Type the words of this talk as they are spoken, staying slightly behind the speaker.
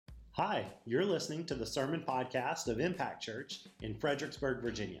Hi, you're listening to the Sermon Podcast of Impact Church in Fredericksburg,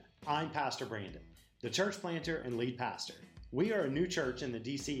 Virginia. I'm Pastor Brandon, the church planter and lead pastor. We are a new church in the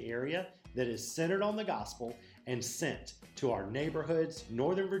DC area that is centered on the gospel and sent to our neighborhoods,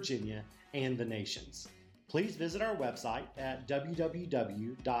 Northern Virginia, and the nations. Please visit our website at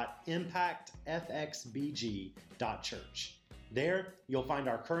www.impactfxbg.church. There, you'll find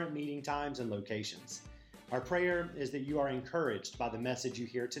our current meeting times and locations. Our prayer is that you are encouraged by the message you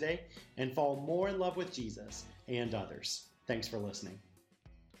hear today and fall more in love with Jesus and others. Thanks for listening.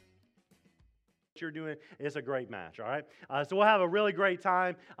 What you're doing is a great match, all right? So we'll have a really great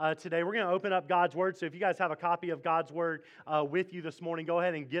time today. We're going to open up God's Word. So if you guys have a copy of God's Word with you this morning, go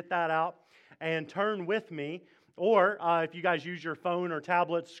ahead and get that out and turn with me. Or if you guys use your phone or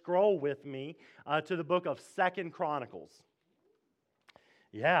tablet, scroll with me to the book of 2 Chronicles.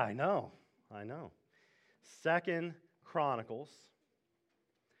 Yeah, I know. 2 Chronicles.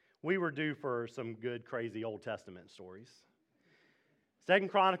 We were due for some good, crazy Old Testament stories. 2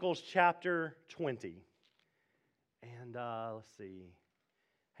 Chronicles chapter 20. And let's see.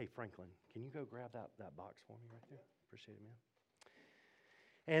 Hey, Franklin, can you go grab that box for me right there? Appreciate it, man.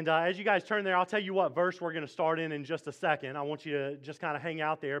 And as you guys turn there, I'll tell you what verse we're going to start in just a second. I want you to just kind of hang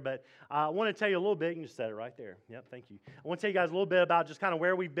out there, but I want to tell you a little bit. You can just set it right there. Yep, thank you. I want to tell you guys a little bit about just kind of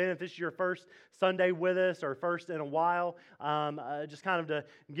where we've been. If this is your first Sunday with us or first in a while, just kind of to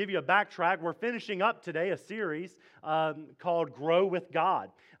give you a backtrack, we're finishing up today a series called Grow with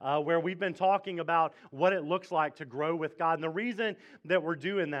God, where we've been talking about what it looks like to grow with God. And the reason that we're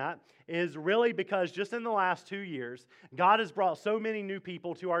doing that is really because just in the last 2 years, God has brought so many new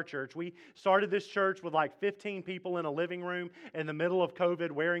people to our church. We started this church with like 15 people in a living room in the middle of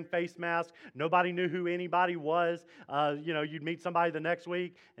COVID wearing face masks. Nobody knew who anybody was. You'd meet somebody the next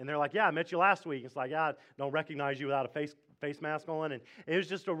week and they're like, yeah, I met you last week. It's like, yeah, I don't recognize you without a face mask on, and it was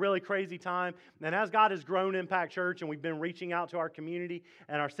just a really crazy time. And as God has grown Impact Church and we've been reaching out to our community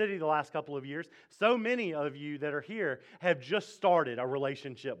and our city the last couple of years, so many of you that are here have just started a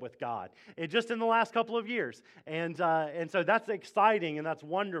relationship with God. Just in the last couple of years. And so that's exciting and that's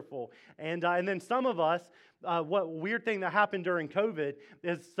wonderful. And then some of us, what weird thing that happened during COVID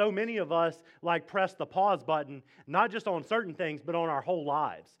is so many of us like pressed the pause button, not just on certain things, but on our whole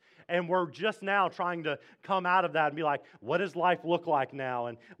lives. And we're just now trying to come out of that and be like, what does life look like now?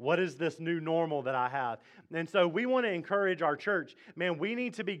 And what is this new normal that I have? And so we want to encourage our church, man, we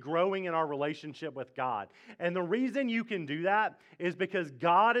need to be growing in our relationship with God. And the reason you can do that is because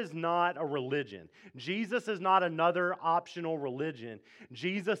God is not a religion. Jesus is not another optional religion.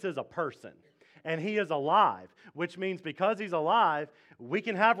 Jesus is a person. And He is alive, which means because He's alive, we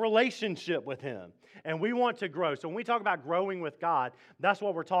can have relationship with Him. And we want to grow. So when we talk about growing with God, that's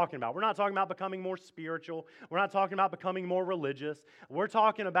what we're talking about. We're not talking about becoming more spiritual. We're not talking about becoming more religious. We're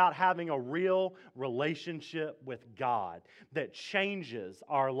talking about having a real relationship with God that changes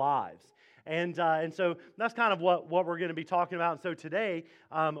our lives. And so that's kind of what we're going to be talking about. And so today,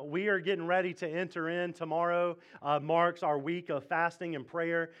 we are getting ready to enter in. Tomorrow marks our week of fasting and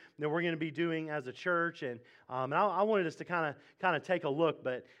prayer that we're going to be doing as a church. And I wanted us to kind of take a look.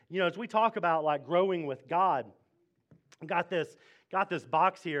 But, as we talk about like growing with God, got this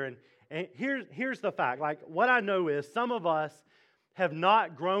box here. And here's the fact. Like what I know is some of us have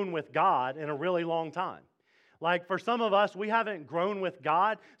not grown with God in a really long time. Like for some of us, we haven't grown with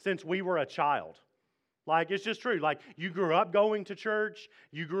God since we were a child. Like it's just true. Like you grew up going to church,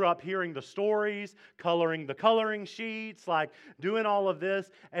 you grew up hearing the stories, coloring the coloring sheets, like doing all of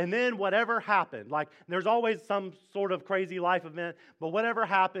this, and then whatever happened, like there's always some sort of crazy life event, but whatever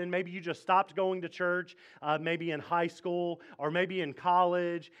happened, maybe you just stopped going to church, maybe in high school or maybe in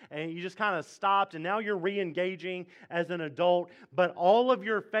college, and you just kind of stopped, and now you're re-engaging as an adult, but all of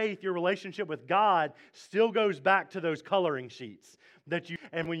your faith, your relationship with God still goes back to those coloring sheets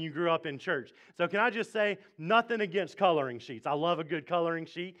and when you grew up in church. So can I just say, nothing against coloring sheets. I love a good coloring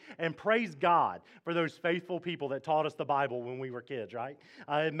sheet, and praise God for those faithful people that taught us the Bible when we were kids, right?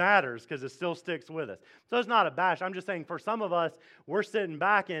 It matters because it still sticks with us. So it's not a bash. I'm just saying for some of us, we're sitting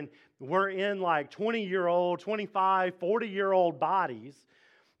back and we're in like 20-year-old, 25, 40-year-old bodies,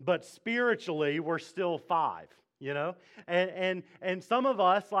 but spiritually we're still 5. And some of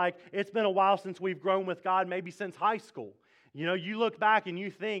us, like it's been a while since we've grown with God, maybe since high school. You look back and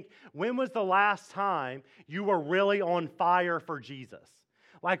you think, when was the last time you were really on fire for Jesus?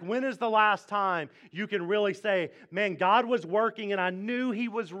 Like, when is the last time you can really say, man, God was working and I knew He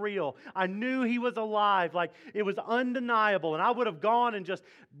was real. I knew He was alive. Like, it was undeniable. And I would have gone and just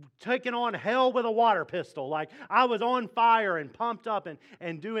taken on hell with a water pistol. Like, I was on fire and pumped up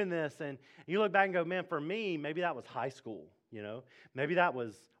and doing this. And you look back and go, man, for me, maybe that was high school. Maybe that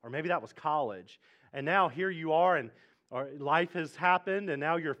was college. And now here you are, and life has happened, and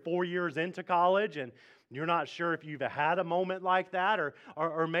now you're 4 years into college, and you're not sure if you've had a moment like that,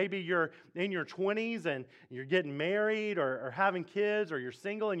 or maybe you're in your 20s and you're getting married or having kids, or you're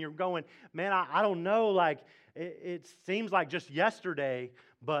single and you're going, man, I don't know, like it seems like just yesterday,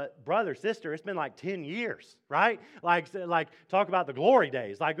 but brother, sister, it's been like 10 years, right? Like talk about the glory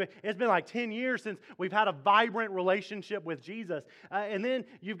days. Like it's been like 10 years since we've had a vibrant relationship with Jesus. And then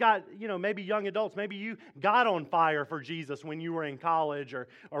you've got, maybe young adults, maybe you got on fire for Jesus when you were in college or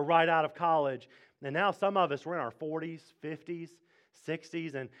right out of college. And now some of us, we're in our 40s, 50s,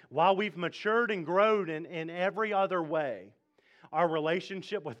 60s, and while we've matured and grown in every other way, our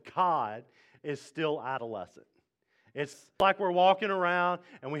relationship with God is still adolescent. It's like we're walking around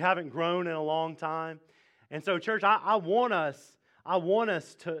and we haven't grown in a long time. And so, church, I want us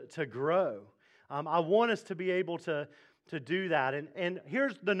to grow. I want us to be able to do that. And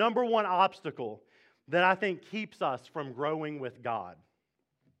here's the number one obstacle that I think keeps us from growing with God.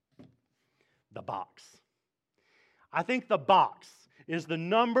 The box. I think the box is the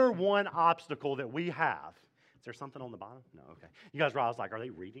number one obstacle that we have. Is there something on the bottom? No, okay. You guys, I was like, are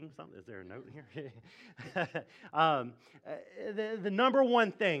they reading something? Is there a note here? The number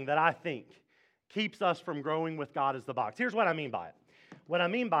one thing that I think keeps us from growing with God is the box. Here's what I mean by it. What I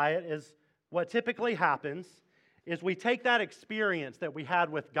mean by it is what typically happens is we take that experience that we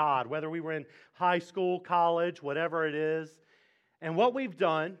had with God, whether we were in high school, college, whatever it is, and what we've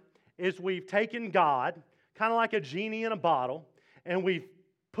done is we've taken God, kind of like a genie in a bottle, and we've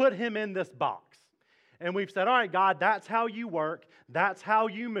put him in this box. And we've said, all right, God, that's how you work. That's how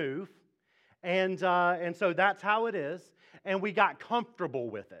you move. And so that's how it is. And we got comfortable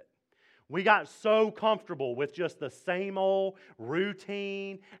with it. We got so comfortable with just the same old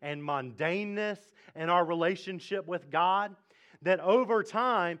routine and mundaneness in our relationship with God that over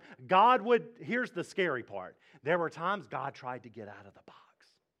time, here's the scary part. There were times God tried to get out of the box.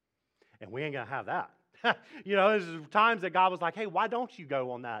 And we ain't going to have that. There's times that God was like, hey, why don't you go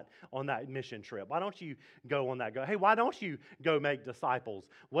on that mission trip? Why don't you go on that? Hey, why don't you go make disciples?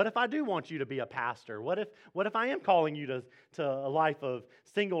 What if I do want you to be a pastor? What if I am calling you to a life of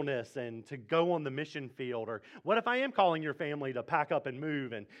singleness and to go on the mission field? Or what if I am calling your family to pack up and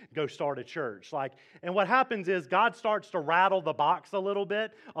move and go start a church? And what happens is God starts to rattle the box a little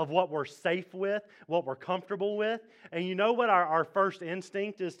bit of what we're safe with, what we're comfortable with. And you know what our first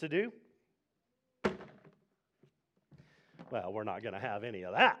instinct is to do? Well, we're not going to have any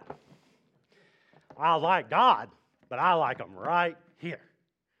of that. I like God, but I like Him right here.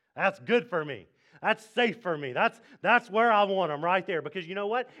 That's good for me. That's safe for me. That's where I want Him, right there. Because you know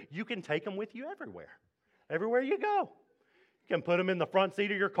what? You can take Him with you everywhere. Everywhere you go. You can put Him in the front seat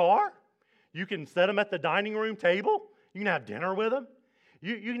of your car. You can set Him at the dining room table. You can have dinner with Him.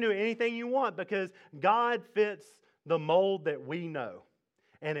 You can do anything you want because God fits the mold that we know.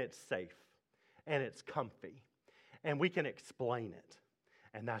 And it's safe. And it's comfy. And we can explain it.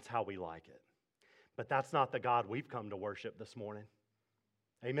 And that's how we like it. But that's not the God we've come to worship this morning.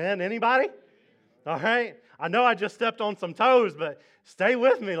 Amen? Anybody? All right? I know I just stepped on some toes, but stay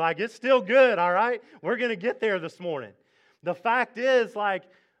with me. It's still good, all right? We're going to get there this morning. The fact is,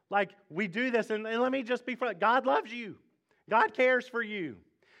 we do this, and let me just be frank. God loves you. God cares for you.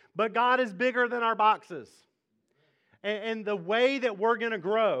 But God is bigger than our boxes. And the way that we're going to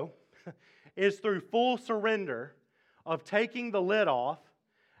grow is through full surrender of taking the lid off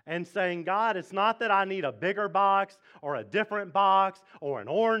and saying, God, it's not that I need a bigger box or a different box or an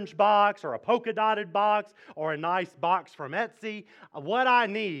orange box or a polka-dotted box or a nice box from Etsy. What I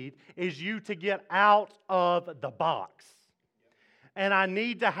need is you to get out of the box. And I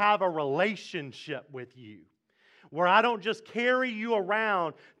need to have a relationship with you where I don't just carry you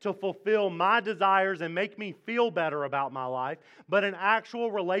around to fulfill my desires and make me feel better about my life, but an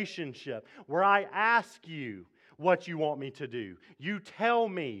actual relationship where I ask you what you want me to do. You tell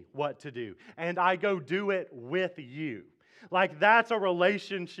me what to do, and I go do it with you. That's a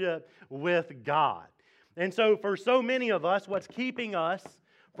relationship with God. And so for so many of us, what's keeping us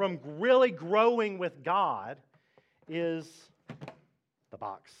from really growing with God is the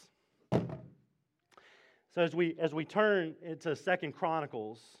box. So as we turn into 2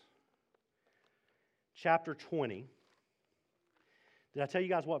 Chronicles chapter 20, did I tell you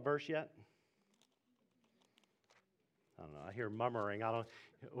guys what verse yet? I don't know. I hear murmuring.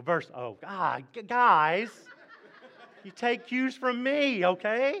 Guys, you take cues from me,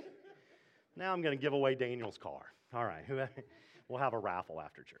 okay? Now I'm going to give away Daniel's car. All right. We'll have a raffle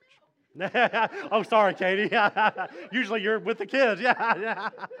after church. Oh, sorry, Katie. Usually you're with the kids. Yeah.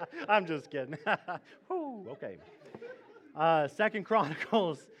 I'm just kidding. Whew, okay. Second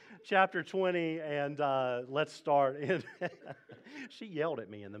Chronicles chapter 20, and let's start in. She yelled at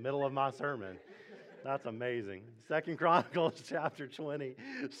me in the middle of my sermon. That's amazing. Second Chronicles chapter 20,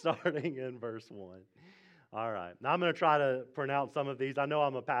 starting in verse 1. All right. Now I'm going to try to pronounce some of these. I know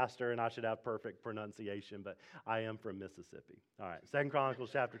I'm a pastor and I should have perfect pronunciation, but I am from Mississippi. All right. Second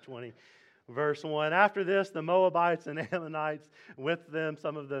Chronicles chapter 20, verse 1. After this, the Moabites and Ammonites, with them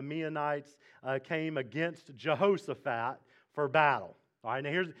some of the Meunites, came against Jehoshaphat for battle. All right,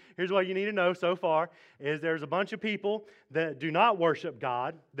 now here's what you need to know so far, is there's a bunch of people that do not worship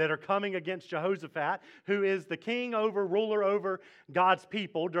God that are coming against Jehoshaphat, who is the ruler over God's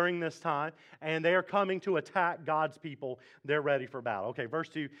people during this time, and they are coming to attack God's people. They're ready for battle. Okay, verse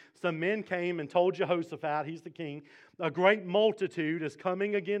 2, some men came and told Jehoshaphat, he's the king, a great multitude is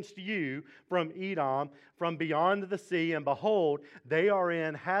coming against you from Edom, from beyond the sea, and behold, they are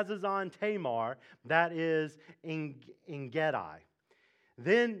in Hazazon Tamar, that is in Gedi.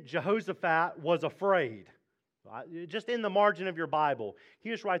 Then Jehoshaphat was afraid. Just in the margin of your Bible,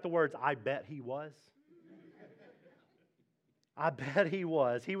 you just write the words, I bet he was. I bet he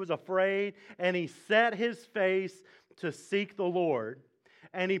was. He was afraid, and he set his face to seek the Lord,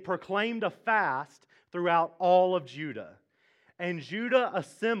 and he proclaimed a fast throughout all of Judah. And Judah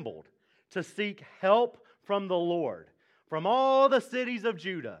assembled to seek help from the Lord. From all the cities of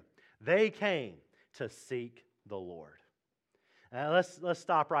Judah, they came to seek the Lord. Let's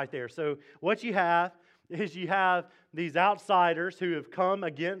stop right there. So what you have is you have these outsiders who have come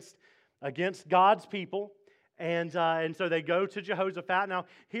against God's people, and so they go to Jehoshaphat. Now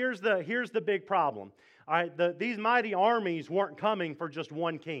here's the big problem. All right, these mighty armies weren't coming for just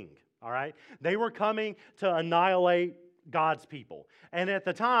one king. All right, they were coming to annihilate God's people. And at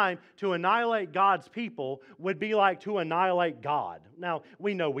the time, to annihilate God's people would be like to annihilate God. Now,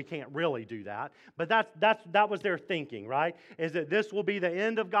 we know we can't really do that, but that was their thinking, right? Is that this will be the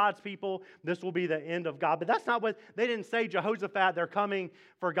end of God's people, this will be the end of God. But that's not what, they didn't say, Jehoshaphat, they're coming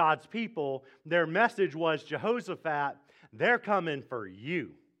for God's people. Their message was, Jehoshaphat, they're coming for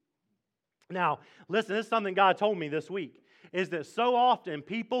you. Now, listen, this is something God told me this week, is that so often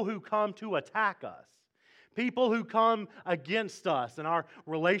people who come to attack us, people who come against us and our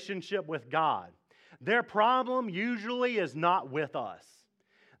relationship with God, their problem usually is not with us.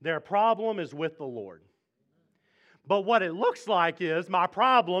 Their problem is with the Lord. But what it looks like is, my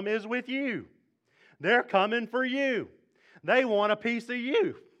problem is with you. They're coming for you. They want a piece of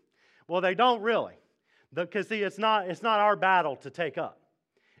you. Well, they don't really. Because see, it's not our battle to take up.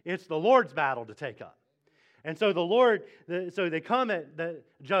 It's the Lord's battle to take up. And so the Lord, so they come at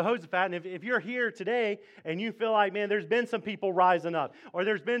Jehoshaphat, and if you're here today and you feel like, man, there's been some people rising up, or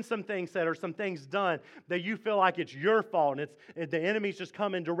there's been some things said or some things done that you feel like it's your fault and the enemy's just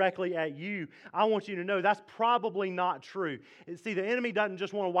coming directly at you, I want you to know that's probably not true. See, the enemy doesn't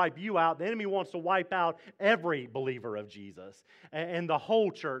just want to wipe you out. The enemy wants to wipe out every believer of Jesus and the whole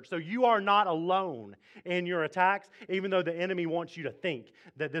church. So you are not alone in your attacks, even though the enemy wants you to think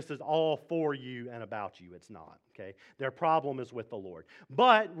that this is all for you and about you. It's not, okay? Their problem is with the Lord.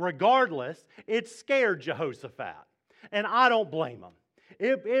 But regardless, it scared Jehoshaphat. And I don't blame him.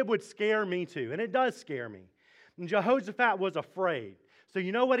 It would scare me too, and it does scare me. And Jehoshaphat was afraid. So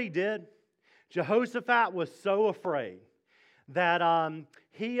you know what he did? Jehoshaphat was so afraid that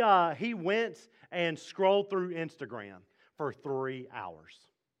he went and scrolled through Instagram for 3 hours.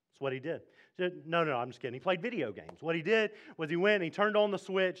 That's what he did. No, I'm just kidding. He played video games. What he did was he went and he turned on the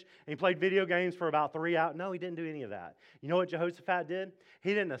switch and he played video games for about 3 hours. No, he didn't do any of that. You know what Jehoshaphat did? He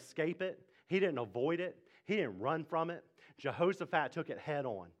didn't escape it. He didn't avoid it. He didn't run from it. Jehoshaphat took it head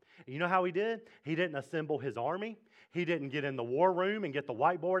on. You know how he did? He didn't assemble his army. He didn't get in the war room and get the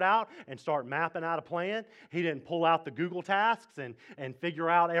whiteboard out and start mapping out a plan. He didn't pull out the Google tasks and figure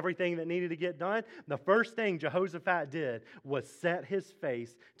out everything that needed to get done. The first thing Jehoshaphat did was set his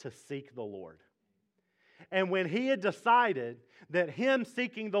face to seek the Lord. And when he had decided that him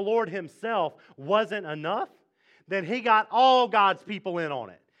seeking the Lord himself wasn't enough, then he got all God's people in on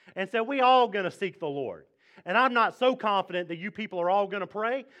it and said, we all going to seek the Lord. And I'm not so confident that you people are all going to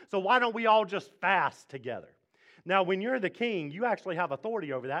pray, so why don't we all just fast together? Now, when you're the king, you actually have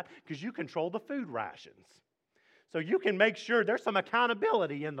authority over that because you control the food rations. So you can make sure there's some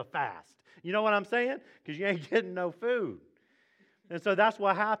accountability in the fast. You know what I'm saying? Because you ain't getting no food. And so that's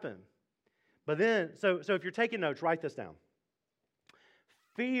what happened. But then, so if you're taking notes, write this down.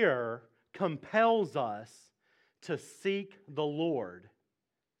 Fear compels us to seek the Lord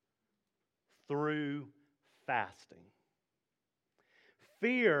through fasting.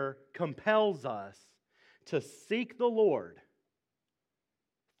 Fear compels us to seek the Lord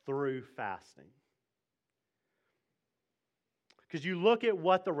through fasting. Because you look at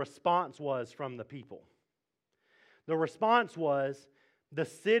what the response was from the people. The response was the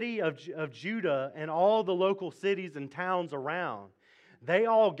city of Judah and all the local cities and towns around. They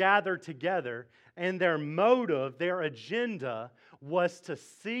all gathered together, and their motive, their agenda, was to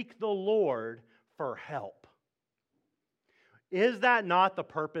seek the Lord for help. Is that not the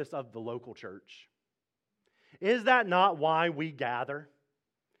purpose of the local church? Is that not why we gather?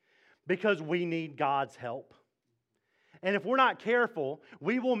 Because we need God's help. And if we're not careful,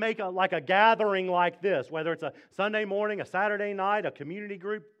 we will make a gathering like this, whether it's a Sunday morning, a Saturday night, a community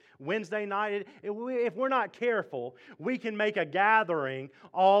group, Wednesday night. If we're not careful, we can make a gathering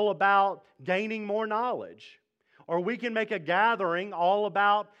all about gaining more knowledge. Or we can make a gathering all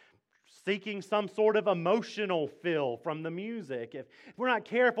about seeking some sort of emotional fill from the music. If we're not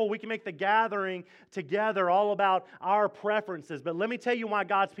careful, we can make the gathering together all about our preferences. But let me tell you why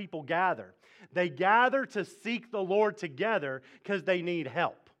God's people gather. They gather to seek the Lord together because they need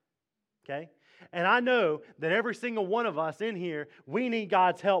help. Okay? And I know that every single one of us in here, we need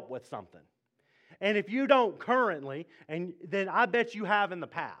God's help with something. And if you don't currently, then I bet you have in the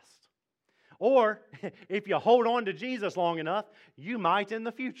past. Or if you hold on to Jesus long enough, you might in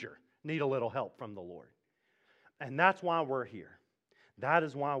the future need a little help from the Lord. And that's why we're here. That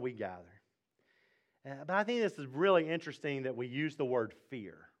is why we gather. But I think this is really interesting that we use the word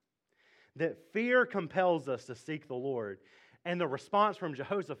fear. That fear compels us to seek the Lord. And the response from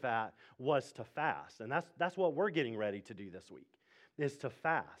Jehoshaphat was to fast. And that's what we're getting ready to do this week, is to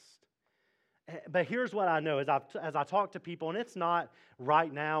fast. But here's what I know as I talk to people, and it's not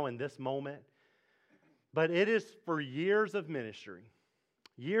right now in this moment, but it is for years of ministry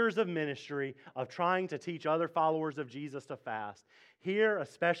of trying to teach other followers of Jesus to fast. Here,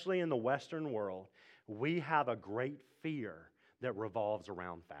 especially in the Western world, we have a great fear that revolves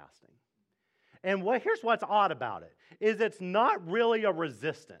around fasting. And here's what's odd about it, is it's not really a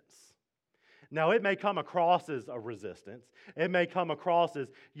resistance. Now, it may come across as a resistance. It may come across as,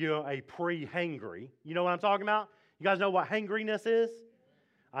 a pre-hangry. You know what I'm talking about? You guys know what hangriness is?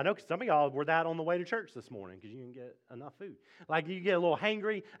 I know because some of y'all were that on the way to church this morning because you didn't get enough food. Like you get a little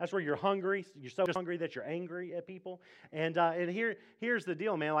hangry. That's where you're hungry. You're so hungry that you're angry at people. And here's the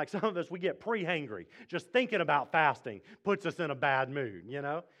deal, man. Like some of us, we get pre-hangry. Just thinking about fasting puts us in a bad mood,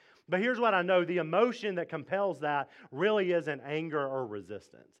 But here's what I know. The emotion that compels that really isn't anger or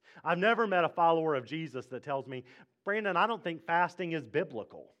resistance. I've never met a follower of Jesus that tells me, Brandon, I don't think fasting is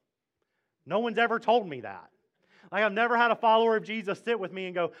biblical. No one's ever told me that. Like I've never had a follower of Jesus sit with me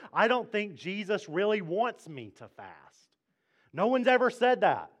and go, I don't think Jesus really wants me to fast. No one's ever said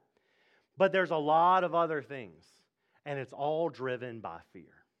that. But there's a lot of other things, and it's all driven by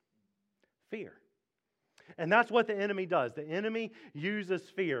fear. Fear. And that's what the enemy does. The enemy uses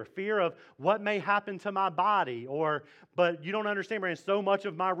fear. Fear of what may happen to my body. But you don't understand, Brandon, so much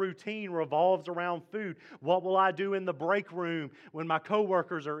of my routine revolves around food. What will I do in the break room when my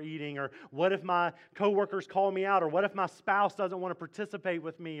coworkers are eating? Or what if my coworkers call me out? Or what if my spouse doesn't want to participate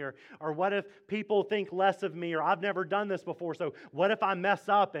with me? Or what if people think less of me? Or I've never done this before, so what if I mess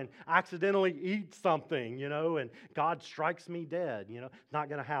up and accidentally eat something, and God strikes me dead? It's not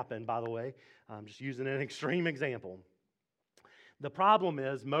going to happen, by the way. I'm just using an extreme example. The problem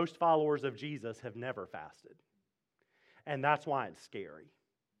is most followers of Jesus have never fasted. And that's why it's scary.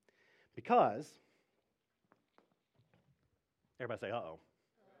 Because, everybody say, uh-oh.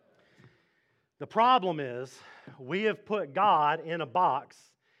 The problem is we have put God in a box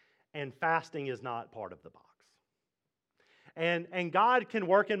and fasting is not part of the box. And God can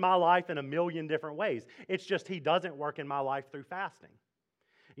work in my life in a million different ways. It's just He doesn't work in my life through fasting.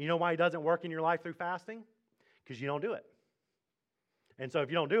 You know why He doesn't work in your life through fasting? Because you don't do it. And so if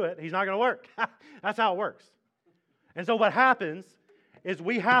you don't do it, He's not going to work. That's how it works. And so what happens is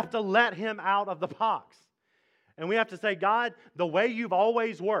we have to let Him out of the box. And we have to say, God, the way You've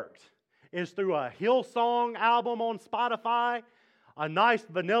always worked is through a Hillsong album on Spotify, a nice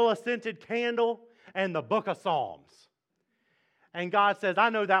vanilla-scented candle, and the book of Psalms. And God says, I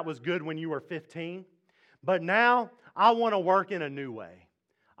know that was good when you were 15, but now I want to work in a new way.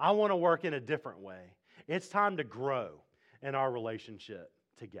 I want to work in a different way. It's time to grow in our relationship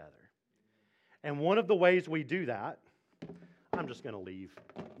together. And one of the ways we do that, I'm just going to leave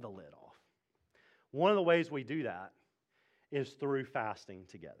the lid off. One of the ways we do that is through fasting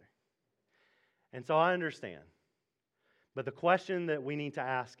together. And so I understand. But the question that we need to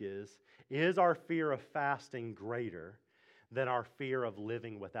ask is our fear of fasting greater than our fear of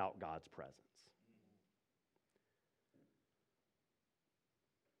living without God's presence?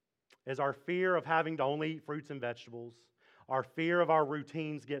 Is our fear of having to only eat fruits and vegetables, our fear of our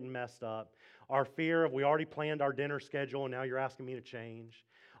routines getting messed up, Our fear of we already planned our dinner schedule and now you're asking me to change.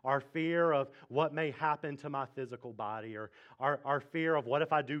 Our fear of what may happen to my physical body, or our fear of what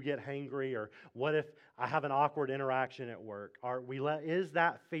if I do get hangry, or what if I have an awkward interaction at work. Is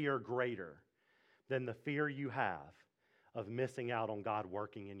that fear greater than the fear you have of missing out on God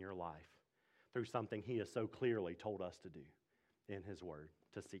working in your life through something He has so clearly told us to do in His Word,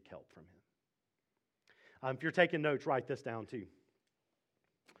 to seek help from Him? If you're taking notes, write this down too.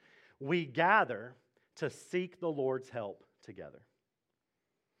 We gather to seek the Lord's help together.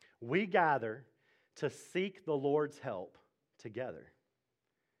 We gather to seek the Lord's help together.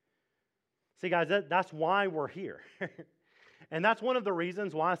 See, guys, that's why we're here. And that's one of the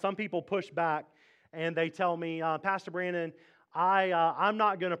reasons why some people push back and they tell me, Pastor Brandon, I'm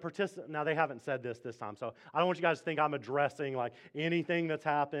not going to participate. Now, they haven't said this time, so I don't want you guys to think I'm addressing like anything that's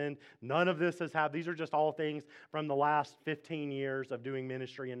happened. None of this has happened. These are just all things from the last 15 years of doing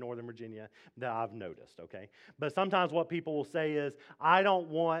ministry in Northern Virginia that I've noticed, okay? But sometimes what people will say is, I don't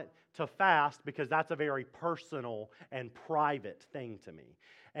want to fast because that's a very personal and private thing to me.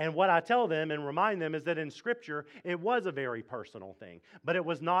 And what I tell them and remind them is that in Scripture, it was a very personal thing, but it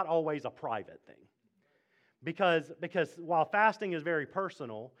was not always a private thing. Because while fasting is very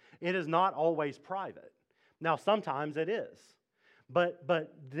personal, it is not always private. Now, sometimes it is. But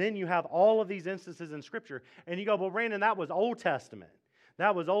then you have all of these instances in Scripture, and you go, well, Brandon, that was Old Testament.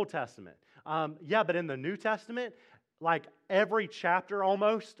 That was Old Testament. Yeah, but in the New Testament, like every chapter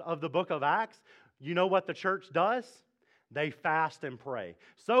almost of the book of Acts, you know what the church does? They fast and pray.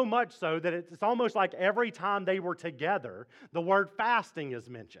 So much so that it's almost like every time they were together, the word fasting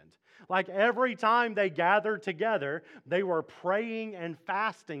is mentioned. Like every time they gathered together, they were praying and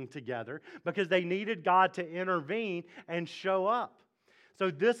fasting together because they needed God to intervene and show up.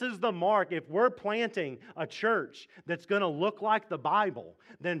 So this is the mark. If we're planting a church that's going to look like the Bible,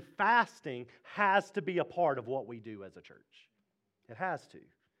 then fasting has to be a part of what we do as a church. It has to.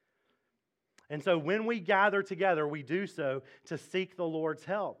 And so when we gather together, we do so to seek the Lord's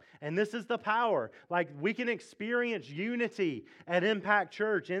help. And this is the power. Like we can experience unity at Impact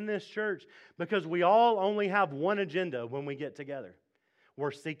Church, in this church, because we all only have one agenda when we get together.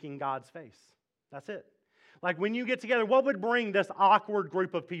 We're seeking God's face. That's it. Like when you get together, what would bring this awkward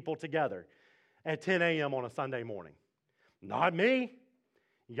group of people together at 10 a.m. on a Sunday morning? Not me.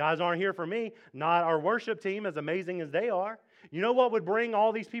 You guys aren't here for me. Not our worship team, as amazing as they are. You know what would bring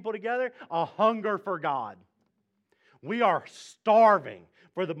all these people together? A hunger for God. We are starving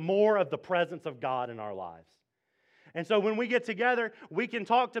for the more of the presence of God in our lives. And so when we get together, we can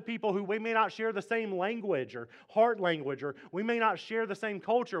talk to people who we may not share the same language or heart language, or we may not share the same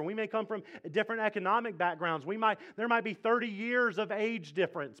culture. We may come from different economic backgrounds. There might be 30 years of age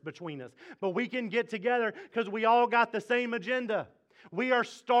difference between us. But we can get together because we all got the same agenda. We are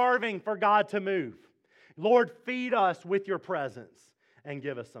starving for God to move. Lord, feed us with your presence and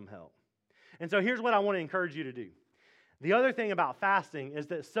give us some help. And so here's what I want to encourage you to do. The other thing about fasting is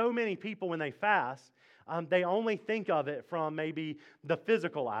that so many people, when they fast, they only think of it from maybe the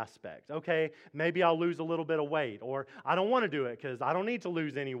physical aspect. Okay, maybe I'll lose a little bit of weight, or I don't want to do it because I don't need to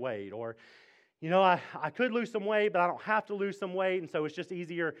lose any weight, or you know, I could lose some weight, but I don't have to lose some weight, and so it's just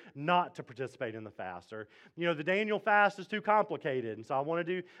easier not to participate in the fast. Or, you know, the Daniel fast is too complicated, and so I want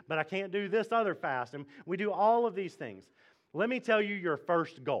to do, but I can't do this other fast. And we do all of these things. Let me tell you your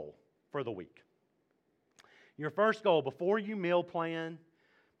first goal for the week. Your first goal, before you meal plan,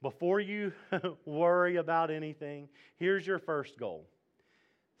 before you worry about anything, here's your first goal.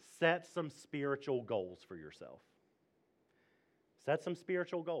 Set some spiritual goals for yourself. Set some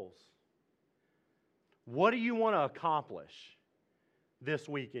spiritual goals. What do you want to accomplish this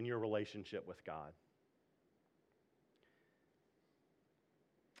week in your relationship with God?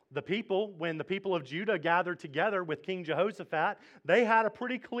 When the people of Judah gathered together with King Jehoshaphat, they had a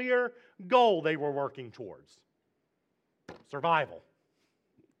pretty clear goal they were working towards. Survival.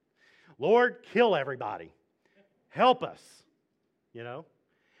 Lord, kill everybody. Help us, you know?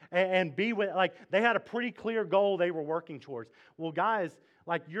 And be with, like, they had a pretty clear goal they were working towards. Well, guys,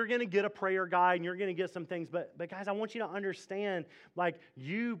 like, you're going to get a prayer guide and you're going to get some things, but guys, I want you to understand, like,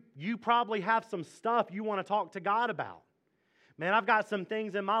 you probably have some stuff you want to talk to God about. Man, I've got some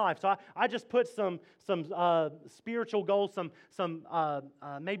things in my life. So I just put some spiritual goals, some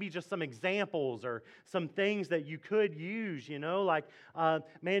maybe just some examples or some things that you could use, you know, like,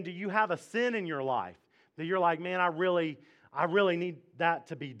 man, do you have a sin in your life that you're like, man, I really need that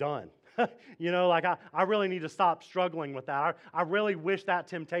to be done? Like I really need to stop struggling with that. I really wish that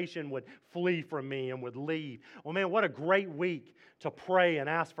temptation would flee from me and would leave. Well, man, what a great week to pray and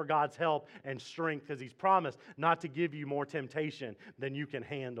ask for God's help and strength, because He's promised not to give you more temptation than you can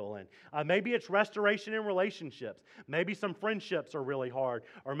handle. And maybe it's restoration in relationships. Maybe some friendships are really hard.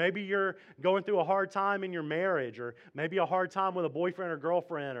 Or maybe you're going through a hard time in your marriage, or maybe a hard time with a boyfriend or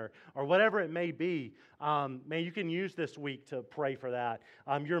girlfriend, or whatever it may be. Man, you can use this week to pray for that.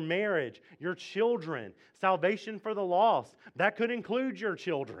 Your marriage, your children, salvation for the lost. That could include your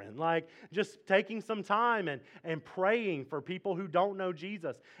children. Like just taking some time and praying for people who don't know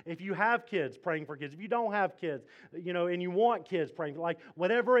Jesus. If you have kids, praying for kids. If you don't have kids, and you want kids, praying for, like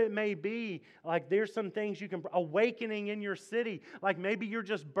whatever it may be, like there's some things you can, awakening in your city. Like maybe you're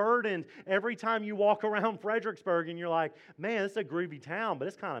just burdened every time you walk around Fredericksburg and you're like, man, it's a groovy town, but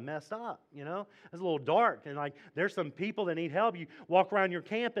it's kind of messed up, It's a little dark, and like there's some people that need help. You walk around your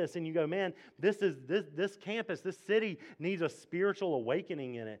campus and you go, man, this campus, this city needs a spiritual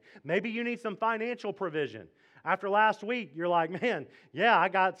awakening in it. Maybe you need some financial provision. After last week, you're like, man, yeah, I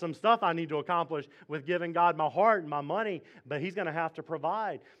got some stuff I need to accomplish with giving God my heart and my money, but He's going to have to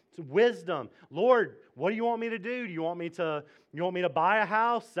provide. It's wisdom. Lord, what do you want me to do? Do you want me to buy a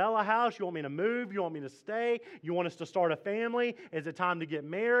house, sell a house? You want me to move? You want me to stay? You want us to start a family? Is it time to get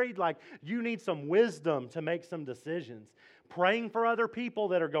married? Like, you need some wisdom to make some decisions. Praying for other people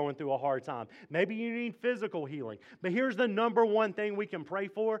that are going through a hard time. Maybe you need physical healing. But here's the number one thing we can pray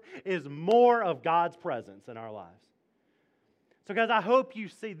for is more of God's presence in our lives. So guys, I hope you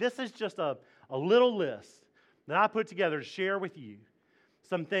see, this is just a little list that I put together to share with you.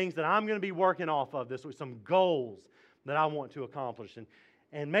 Some things that I'm going to be working off of this week, some goals that I want to accomplish.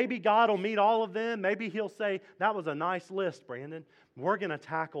 And maybe God will meet all of them. Maybe He'll say, that was a nice list, Brandon. We're going to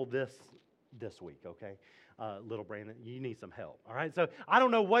tackle this week, okay? Little Brandon, you need some help, all right? So I don't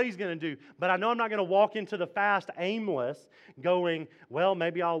know what He's going to do, but I know I'm not going to walk into the fast aimless going, well,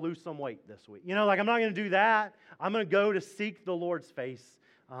 maybe I'll lose some weight this week. I'm not going to do that. I'm going to go to seek the Lord's face,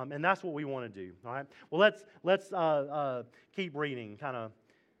 and that's what we want to do, all right? Well, let's keep reading, kind of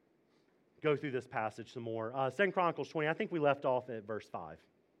go through this passage some more. 2 Chronicles 20, I think we left off at verse 5.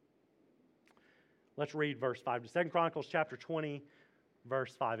 Let's read verse 5. 2 Chronicles chapter 20,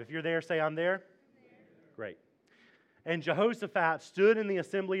 verse 5. If you're there, say, I'm there. Great. And Jehoshaphat stood in the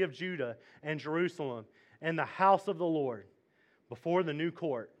assembly of Judah and Jerusalem and the house of the Lord before the new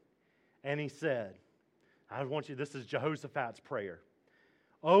court. And he said, this is Jehoshaphat's prayer.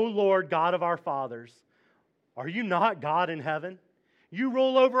 O Lord God of our fathers, are you not God in heaven? You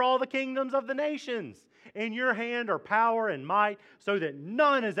rule over all the kingdoms of the nations. In your hand are power and might, so that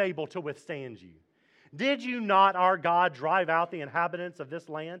none is able to withstand you. Did you not, our God, drive out the inhabitants of this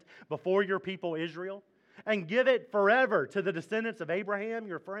land before your people Israel, and give it forever to the descendants of Abraham,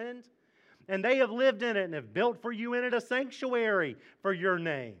 your friend? And they have lived in it and have built for you in it a sanctuary for your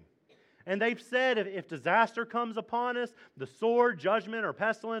name. And they've said, if disaster comes upon us, the sword, judgment, or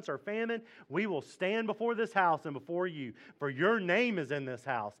pestilence, or famine, we will stand before this house and before you. For your name is in this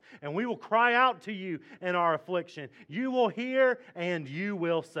house. And we will cry out to you in our affliction. You will hear and you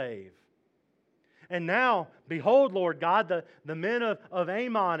will save. And now, behold, Lord God, the men of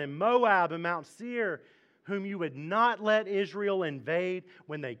Ammon and Moab and Mount Seir, whom you would not let Israel invade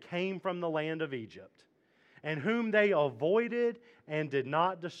when they came from the land of Egypt, and whom they avoided and did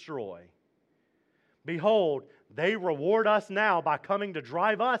not destroy. Behold, they reward us now by coming to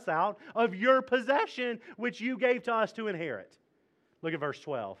drive us out of your possession, which you gave to us to inherit. Look at verse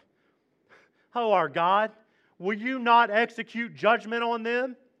 12. Oh, our God, will you not execute judgment on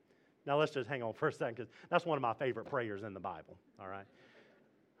them? Now let's just hang on for a second, because that's one of my favorite prayers in the Bible. All right?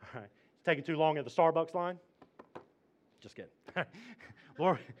 All right. It's taking too long at the Starbucks line? Just kidding.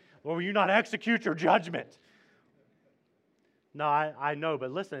 Lord, will you not execute your judgment? No, I know,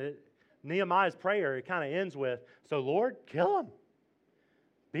 but listen, Nehemiah's prayer, it kind of ends with, so Lord, kill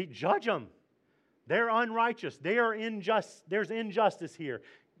them. Judge them. They're unrighteous. They are unjust. There's injustice here.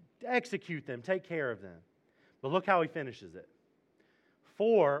 Execute them. Take care of them. But look how he finishes it.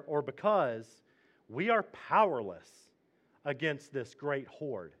 For, or because, we are powerless against this great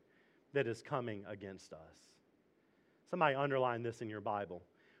horde that is coming against us. Somebody underline this in your Bible.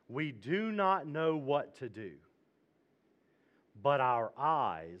 We do not know what to do, but our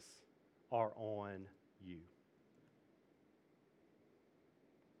eyes are on you.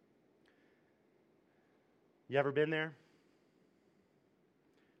 You ever been there?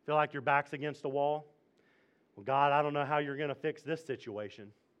 Feel like your back's against a wall? Well, God, I don't know how you're going to fix this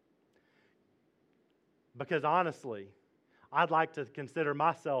situation. Because honestly, I'd like to consider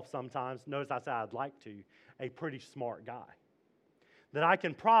myself sometimes, notice I say I'd like to, a pretty smart guy. that I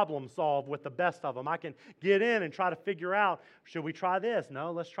can problem solve with the best of them. I can get in and try to figure out, should we try this?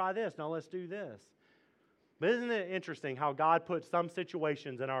 No, let's try this. No, let's do this. But isn't it interesting how God puts some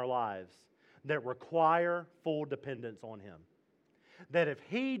situations in our lives that require full dependence on Him? That if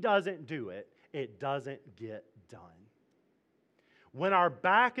He doesn't do it, it doesn't get done. When our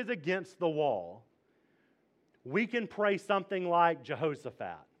back is against the wall, we can pray something like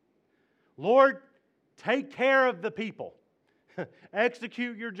Jehoshaphat. Lord, take care of the people.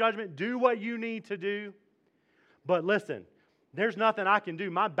 Execute your judgment. Do what you need to do. But listen, there's nothing I can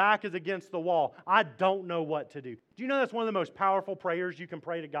do. My back is against the wall. I don't know what to do. Do you know that's one of the most powerful prayers you can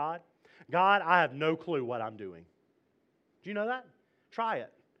pray to God? God, I have no clue what I'm doing. Do you know that? Try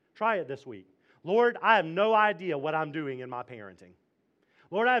it. Try it this week. Lord, I have no idea what I'm doing in my parenting.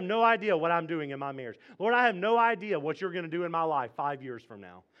 Lord, I have no idea what I'm doing in my marriage. Lord, I have no idea what you're going to do in my life 5 years from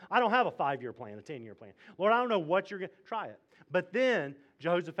now. I don't have a 5-year plan, a 10-year plan. Lord, I don't know what you're going to... Try it. But then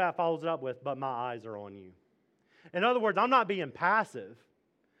Jehoshaphat follows it up with, but my eyes are on you. In other words, I'm not being passive.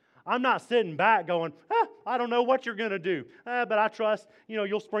 I'm not sitting back going, I don't know what you're going to do. But I trust,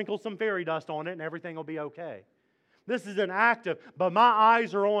 you'll sprinkle some fairy dust on it and everything will be okay. This is an act of, but my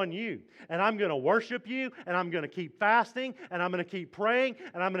eyes are on you. And I'm going to worship you, and I'm going to keep fasting, and I'm going to keep praying,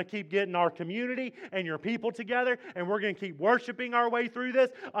 and I'm going to keep getting our community and your people together, and we're going to keep worshiping our way through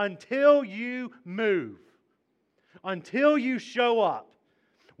this until you move. Until you show up,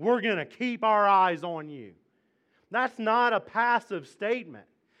 we're going to keep our eyes on you. That's not a passive statement.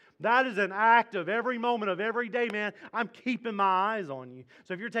 That is an act of every moment of every day, man. I'm keeping my eyes on you.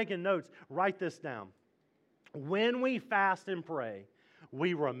 So if you're taking notes, write this down. When we fast and pray,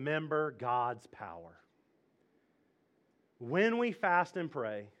 we remember God's power. When we fast and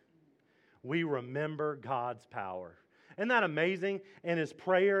pray, we remember God's power. Isn't that amazing? In his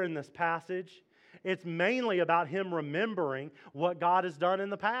prayer in this passage, it's mainly about him remembering what God has done in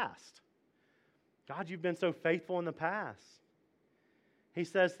the past. God, you've been so faithful in the past. He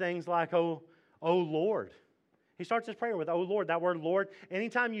says things like, oh Lord. He starts his prayer with, oh Lord. That word Lord,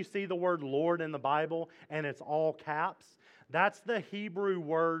 anytime you see the word Lord in the Bible and it's all caps, that's the Hebrew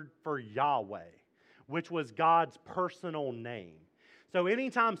word for Yahweh, which was God's personal name. So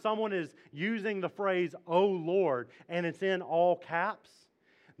anytime someone is using the phrase, oh Lord, and it's in all caps,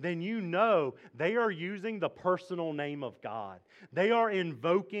 then you know they are using the personal name of God. They are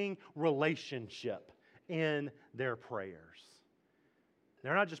invoking relationship in their prayers.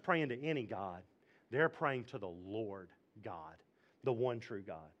 They're not just praying to any God. They're praying to the Lord God, the one true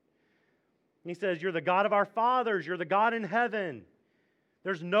God. And he says, you're the God of our fathers. You're the God in heaven.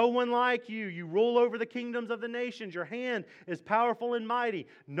 There's no one like you. You rule over the kingdoms of the nations. Your hand is powerful and mighty.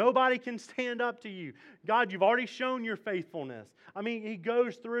 Nobody can stand up to you. God, you've already shown your faithfulness. I mean, he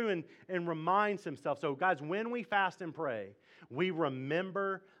goes through and reminds himself. So, guys, when we fast and pray, we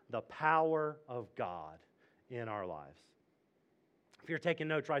remember the power of God in our lives. If you're taking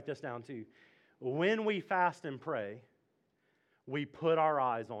notes, write this down too. When we fast and pray, we put our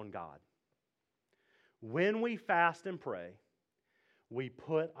eyes on God. When we fast and pray, we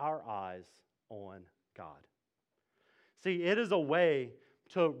put our eyes on God. See, it is a way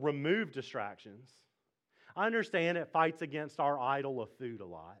to remove distractions. I understand it fights against our idol of food a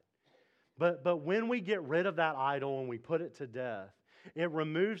lot. But when we get rid of that idol and we put it to death, it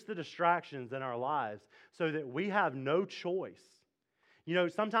removes the distractions in our lives so that we have no choice. You know,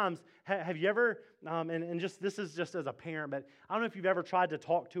 sometimes, have you ever, and just this is just as a parent, but I don't know if you've ever tried to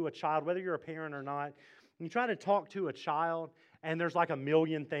talk to a child, whether you're a parent or not, you try to talk to a child and there's like a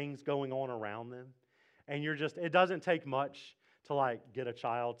million things going on around them. And it doesn't take much to like get a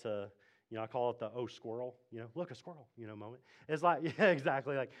child to, I call it the squirrel, look, a squirrel, moment. It's like, yeah,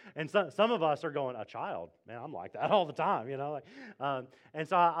 exactly. Like, and some of us are going, a child, man, I'm like that all the time, and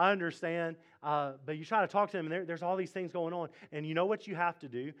so I understand, but you try to talk to them, and there's all these things going on. And you know what you have to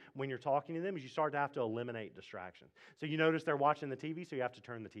do when you're talking to them is you start to have to eliminate distractions. So you notice they're watching the TV, so you have to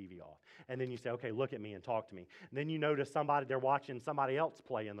turn the TV off. And then you say, okay, look at me and talk to me. And then you notice they're watching somebody else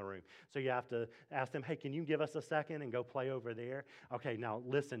play in the room. So you have to ask them, hey, can you give us a second and go play over there? Okay, now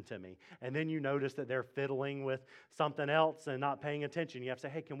listen to me. And then you notice that they're fiddling with something else and not paying attention. You have to say,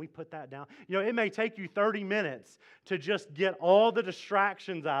 hey, can we put that down? It may take you 30 minutes to just get all the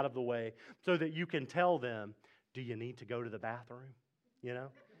distractions out of the way so that you can tell them, do you need to go to the bathroom?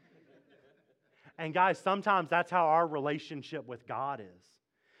 And guys, sometimes that's how our relationship with God is.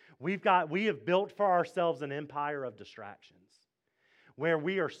 We have built for ourselves an empire of distractions where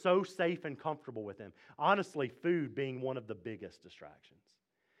we are so safe and comfortable with Him. Honestly, food being one of the biggest distractions.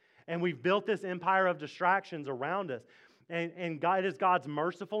 And we've built this empire of distractions around us. And God is God's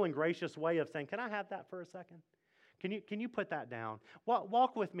merciful and gracious way of saying, can I have that for a second? Can you put that down?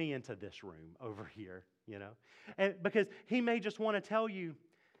 Walk with me into this room over here, And because he may just want to tell you,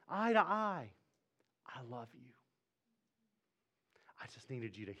 eye to eye, I love you. I just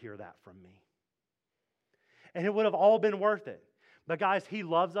needed you to hear that from me. And it would have all been worth it. But guys, he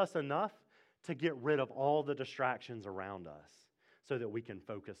loves us enough to get rid of all the distractions around us so that we can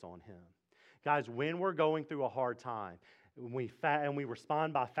focus on him. Guys, when we're going through a hard time, and we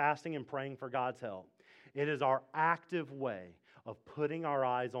respond by fasting and praying for God's help, it is our active way of putting our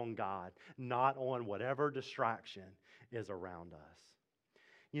eyes on God, not on whatever distraction is around us.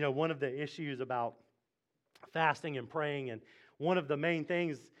 One of the issues about fasting and praying, and one of the main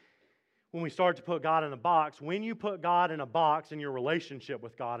things when we start to put God in a box, when you put God in a box and your relationship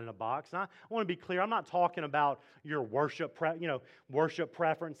with God in a box, and I want to be clear, I'm not talking about your worship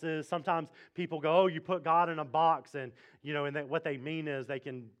preferences. Sometimes people go, oh, you put God in a box, and what they mean is they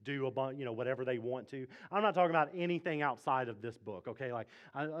can do a bunch, whatever they want to. I'm not talking about anything outside of this book, okay,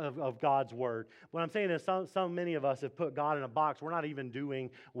 of God's Word. What I'm saying is so many of us have put God in a box. We're not even doing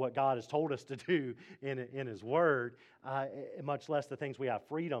what God has told us to do in His Word, much less the things we have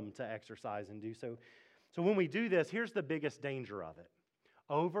freedom to exercise and do. So when we do this, here's the biggest danger of it.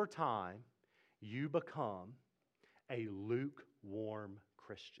 Over time, you become a lukewarm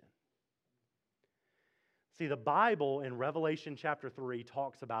Christian. See, the Bible in Revelation chapter 3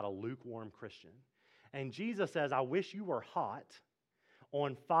 talks about a lukewarm Christian. And Jesus says, I wish you were hot,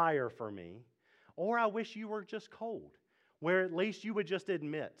 on fire for me, or I wish you were just cold, where at least you would just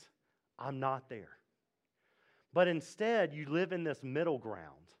admit, I'm not there. But instead, you live in this middle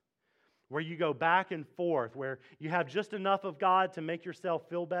ground where you go back and forth, where you have just enough of God to make yourself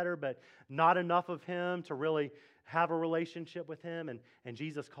feel better, but not enough of Him to really have a relationship with Him. And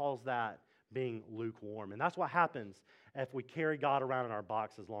Jesus calls that being lukewarm. And that's what happens if we carry God around in our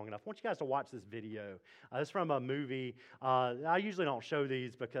boxes long enough. I want you guys to watch this video. It's from a movie. I usually don't show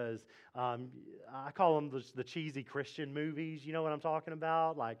these because I call them the cheesy Christian movies. You know what I'm talking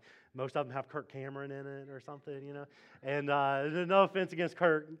about? Like most of them have Kirk Cameron in it or something, And no offense against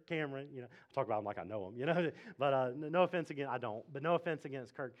Kirk Cameron, I talk about him like I know him, But no offense against, I don't. But no offense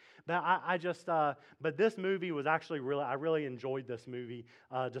against Kirk. But but this movie was actually I really enjoyed this movie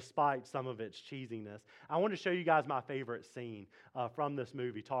despite some of its cheesiness. I want to show you guys my favorite scene from this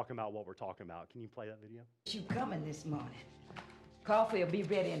movie talking about what we're talking about. Can you play that video? You coming this morning? Coffee will be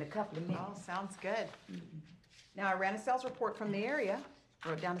ready in a couple of minutes. Oh, sounds good. Mm-hmm. Now, I ran a sales report from the area.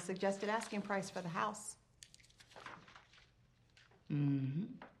 Wrote down a suggested asking price for the house. Mm-hmm.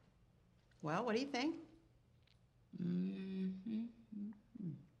 Well, what do you think? Mm-hmm.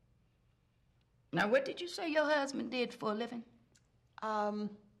 Now, what did you say your husband did for a living?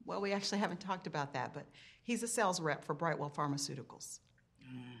 Well, we actually haven't talked about that, but he's a sales rep for Brightwell Pharmaceuticals.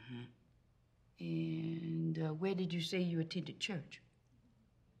 Mm-hmm. And where did you say you attended church?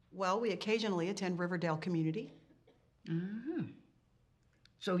 Well, we occasionally attend Riverdale Community. Mm-hmm.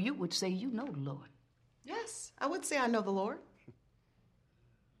 So you would say you know the Lord? Yes, I would say I know the Lord.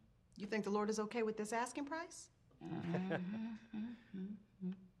 You think the Lord is okay with this asking price?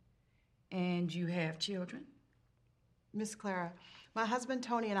 And you have children? Miss Clara, my husband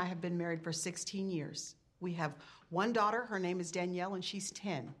Tony and I have been married for 16 years. We have one daughter, her name is Danielle, and she's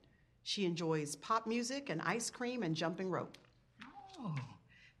 10. She enjoys pop music and ice cream and jumping rope. Oh,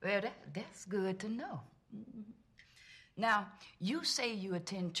 well, that's good to know. Mm-hmm. Now, you say you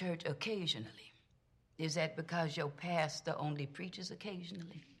attend church occasionally. Is that because your pastor only preaches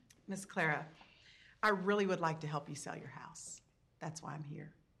occasionally? Miss Clara, I really would like to help you sell your house. That's why I'm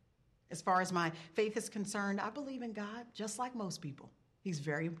here. As far as my faith is concerned, I believe in God just like most people. He's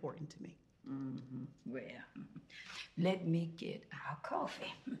very important to me. Mm-hmm. Well, let me get our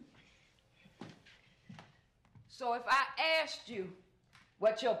coffee. So if I asked you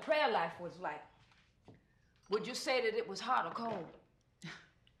what your prayer life was like, would you say that it was hot or cold?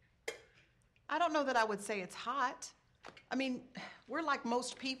 I don't know that I would say it's hot. I mean, we're like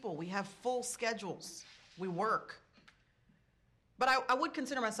most people. We have full schedules. We work. But I would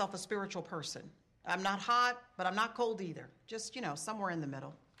consider myself a spiritual person. I'm not hot, but I'm not cold either. Just, somewhere in the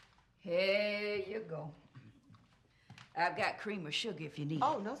middle. Here you go. I've got cream or sugar if you need it.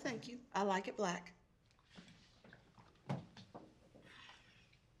 Oh, no, thank you. I like it black.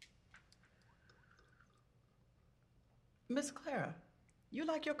 Miss Clara, you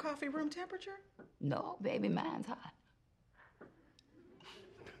like your coffee room temperature? No, baby, mine's hot.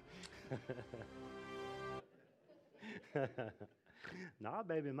 Nah,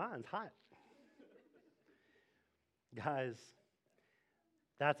 baby, mine's hot. Guys,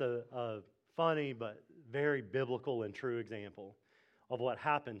 that's a funny but very biblical and true example of what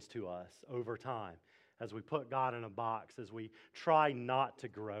happens to us over time as we put God in a box, as we try not to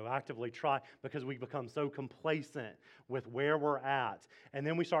grow, actively try, because we become so complacent with where we're at. And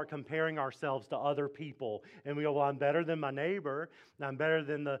then we start comparing ourselves to other people. And we go, well, I'm better than my neighbor. And I'm better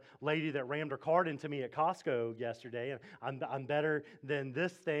than the lady that rammed her cart into me at Costco yesterday. And I'm better than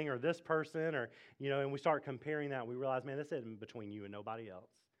this thing or this person. Or, and we start comparing that. And we realize, man, this isn't between you and nobody else.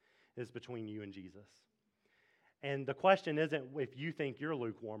 It's between you and Jesus. And the question isn't if you think you're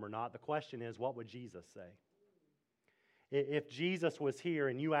lukewarm or not. The question is, what would Jesus say? If Jesus was here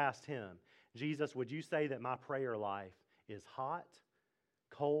and you asked him, Jesus, would you say that my prayer life is hot,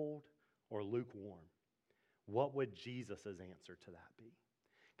 cold, or lukewarm? What would Jesus' answer to that be?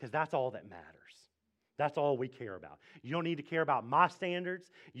 Because that's all that matters. That's all we care about. You don't need to care about my standards.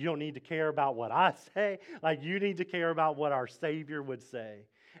 You don't need to care about what I say. You need to care about what our Savior would say.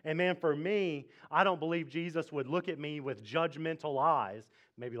 And man, for me, I don't believe Jesus would look at me with judgmental eyes,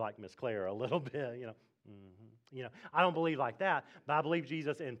 maybe like Miss Claire a little bit, I don't believe like that, but I believe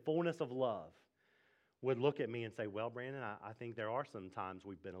Jesus in fullness of love would look at me and say, well, Brandon, I think there are some times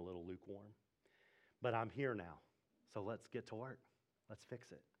we've been a little lukewarm, but I'm here now, so let's get to work. Let's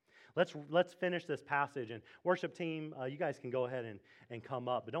fix it. Let's finish this passage. And worship team, you guys can go ahead and come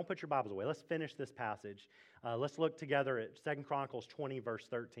up, but don't put your Bibles away. Let's finish this passage. Let's look together at 2 Chronicles 20, verse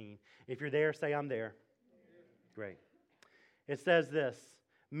 13. If you're there, say, I'm there. Great. It says this,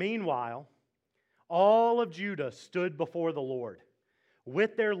 meanwhile, all of Judah stood before the Lord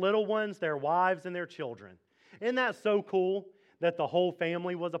with their little ones, their wives, and their children. Isn't that so cool that the whole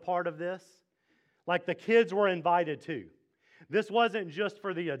family was a part of this? The kids were invited too. This wasn't just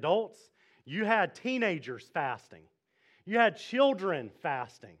for the adults. You had teenagers fasting. You had children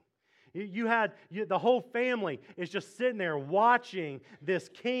fasting. The whole family is just sitting there watching this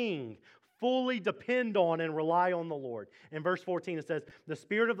king fully depend on and rely on the Lord. In verse 14 it says, the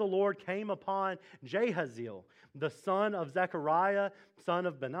Spirit of the Lord came upon Jahaziel, the son of Zechariah, son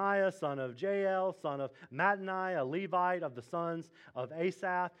of Benaiah, son of Jael, son of Mattaniah, a Levite of the sons of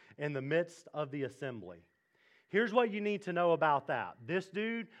Asaph, in the midst of the assembly. Here's what you need to know about that. This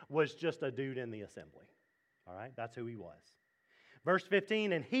dude was just a dude in the assembly. All right? That's who he was. Verse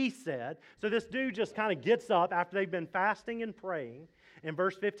 15, and he said, so this dude just kind of gets up after they've been fasting and praying. In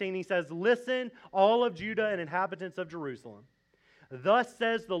verse 15, he says, listen, all of Judah and inhabitants of Jerusalem. Thus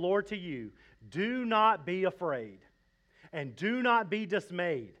says the Lord to you, do not be afraid and do not be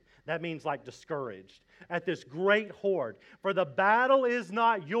dismayed. That means discouraged at this great horde. For the battle is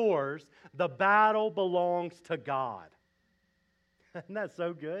not yours, the battle belongs to God. Isn't that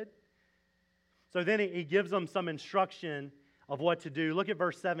so good? So then he gives them some instruction of what to do. Look at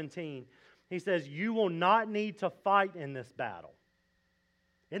verse 17. He says, you will not need to fight in this battle.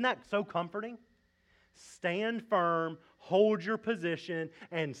 Isn't that so comforting? Stand firm, hold your position,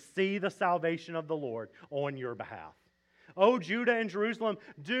 and see the salvation of the Lord on your behalf. O Judah and Jerusalem,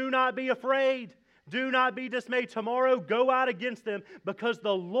 do not be afraid. Do not be dismayed. Tomorrow go out against them because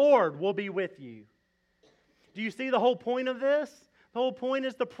the Lord will be with you. Do you see the whole point of this? The whole point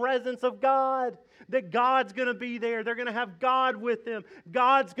is the presence of God. That God's going to be there. They're going to have God with them.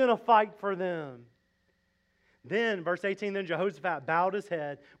 God's going to fight for them. Then, verse 18, then Jehoshaphat bowed his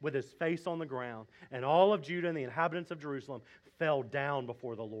head with his face on the ground, and all of Judah and the inhabitants of Jerusalem fell down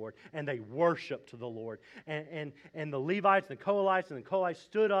before the Lord, and they worshiped the Lord. And the Levites and the Kohathites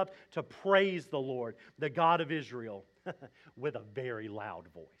stood up to praise the Lord, the God of Israel, with a very loud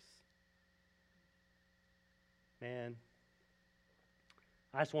voice. Man,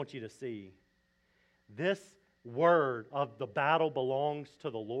 I just want you to see this word of the battle belongs to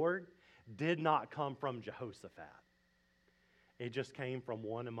the Lord did not come from Jehoshaphat. It just came from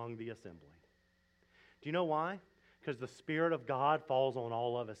one among the assembly. Do you know why? Because the Spirit of God falls on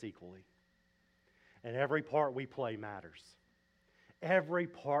all of us equally. And every part we play matters. Every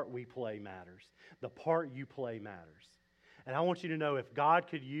part we play matters. The part you play matters. And I want you to know if God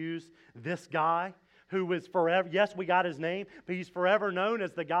could use this guy who is forever, yes, we got his name, but he's forever known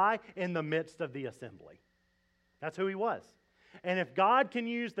as the guy in the midst of the assembly. That's who he was. And if God can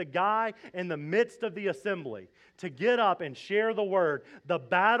use the guy in the midst of the assembly to get up and share the word, the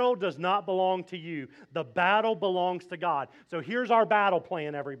battle does not belong to you. The battle belongs to God. So here's our battle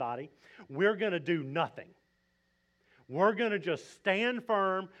plan, everybody. We're going to do nothing. We're going to just stand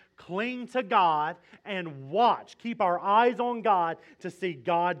firm, cling to God, and watch. Keep our eyes on God to see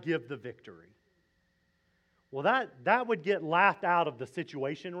God give the victory. Well, that would get laughed out of the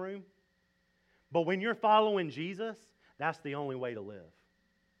situation room. But when you're following Jesus, that's the only way to live.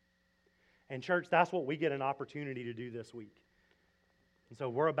 And church, that's what we get an opportunity to do this week. And so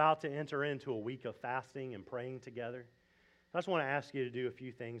we're about to enter into a week of fasting and praying together. I just want to ask you to do a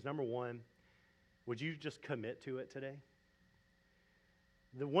few things. Number one, Would you just commit to it today?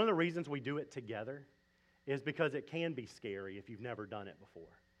 One of the reasons we do it together is because it can be scary if you've never done it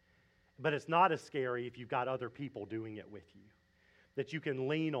before. But it's not as scary if you've got other people doing it with you that you can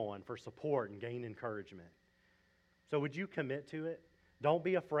lean on for support and gain encouragement. So would you commit to it? Don't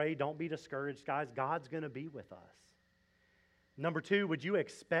be afraid. Don't be discouraged, guys. God's going to be with us. Number 2, would you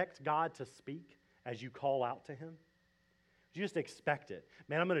expect God to speak as you call out to him? Would you just expect it?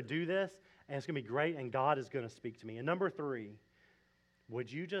 Man, I'm going to do this, and it's going to be great, and God is going to speak to me. And number 3,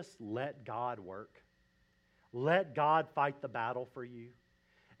 would you just let God work? Let God fight the battle for you.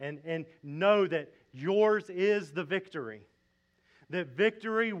 And know that yours is the victory. That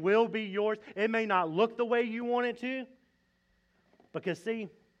victory will be yours. It may not look the way you want it to. Because see,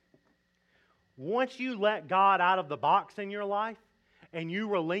 once you let God out of the box in your life and you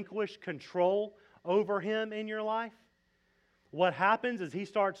relinquish control over him in your life, what happens is he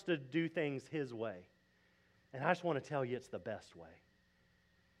starts to do things his way. And I just want to tell you it's the best way.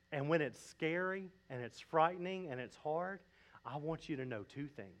 And when it's scary and it's frightening and it's hard, I want you to know 2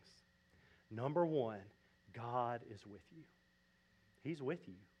 things. Number 1, God is with you. He's with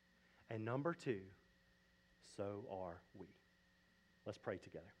you. And number 2, so are we. Let's pray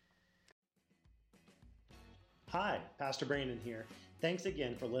together. Hi, Pastor Brandon here. Thanks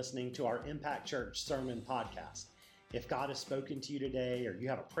again for listening to our Impact Church Sermon Podcast. If God has spoken to you today or you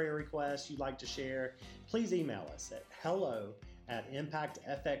have a prayer request you'd like to share, please email us at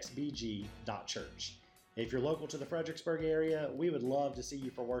hello@impactfxbg.church. If you're local to the Fredericksburg area, we would love to see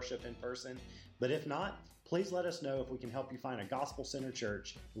you for worship in person. But if not, please let us know if we can help you find a gospel-centered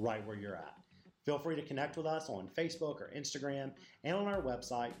church right where you're at. Feel free to connect with us on Facebook or Instagram and on our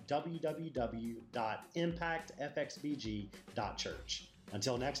website, www.impactfxbg.church.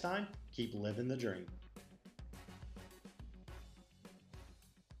 Until next time, keep living the dream.